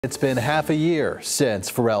It's been half a year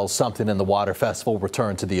since Pharrell's Something in the Water Festival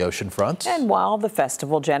returned to the oceanfront. And while the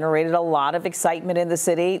festival generated a lot of excitement in the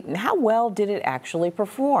city, how well did it actually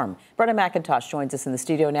perform? Brenna McIntosh joins us in the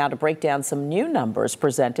studio now to break down some new numbers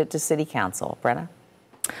presented to City Council. Brenna?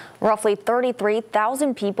 Roughly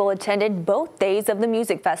 33,000 people attended both days of the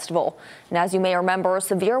music festival. And as you may remember,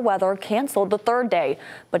 severe weather canceled the third day.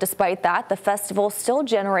 But despite that, the festival still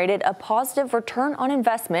generated a positive return on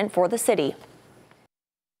investment for the city.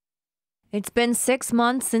 It's been 6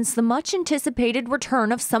 months since the much-anticipated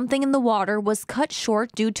return of Something in the Water was cut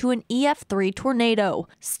short due to an EF3 tornado.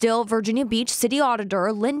 Still, Virginia Beach City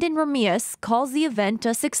Auditor Lyndon Remias calls the event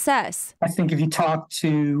a success. I think if you talk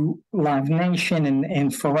to Live Nation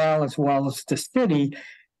and Pharrell as well as the city,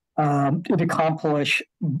 it accomplished,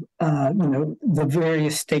 the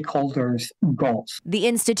various stakeholders' goals. The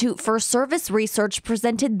Institute for Service Research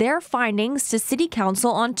presented their findings to City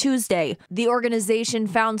Council on Tuesday. The organization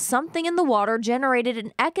found Something in the Water generated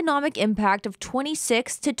an economic impact of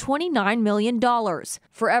 $26 to $29 million.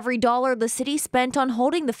 For every dollar the city spent on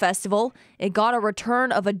holding the festival, it got a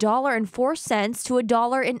return of $1.04 to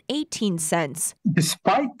 $1.18.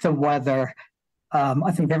 Despite the weather,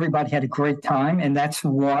 I think everybody had a great time, and that's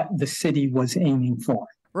what the city was aiming for.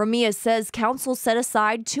 Remias says council set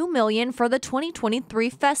aside $2 million for the 2023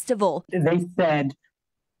 festival. They said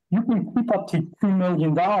you can keep up to $2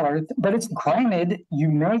 million, but it's granted you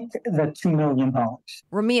make the $2 million.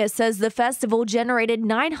 Remias says the festival generated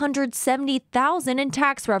 $970,000 in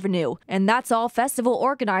tax revenue, and that's all festival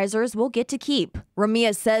organizers will get to keep.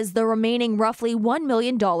 Remias says the remaining roughly $1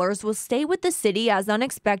 million will stay with the city as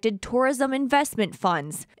unexpected tourism investment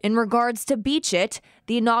funds. In regards to Beach It,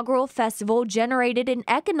 the inaugural festival generated an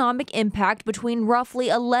economic impact between roughly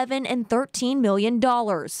 $11 and $13 million.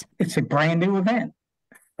 It's a brand new event.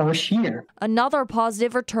 Year. Another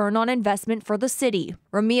positive return on investment for the city.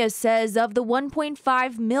 Remias says of the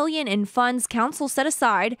 $1.5 million in funds council set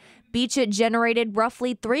aside, Beach It generated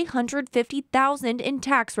roughly $350,000 in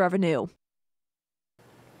tax revenue.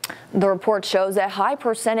 The report shows a high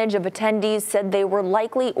percentage of attendees said they were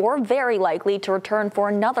likely or very likely to return for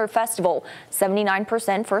another festival.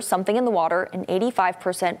 79% for Something in the Water and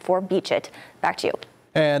 85% for Beach It. Back to you.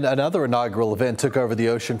 And another inaugural event took over the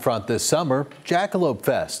oceanfront this summer, Jackalope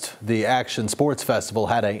Fest. The action sports festival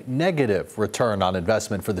had a negative return on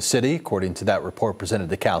investment for the city, according to that report presented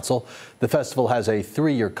to council. The festival has a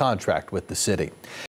 3-year contract with the city.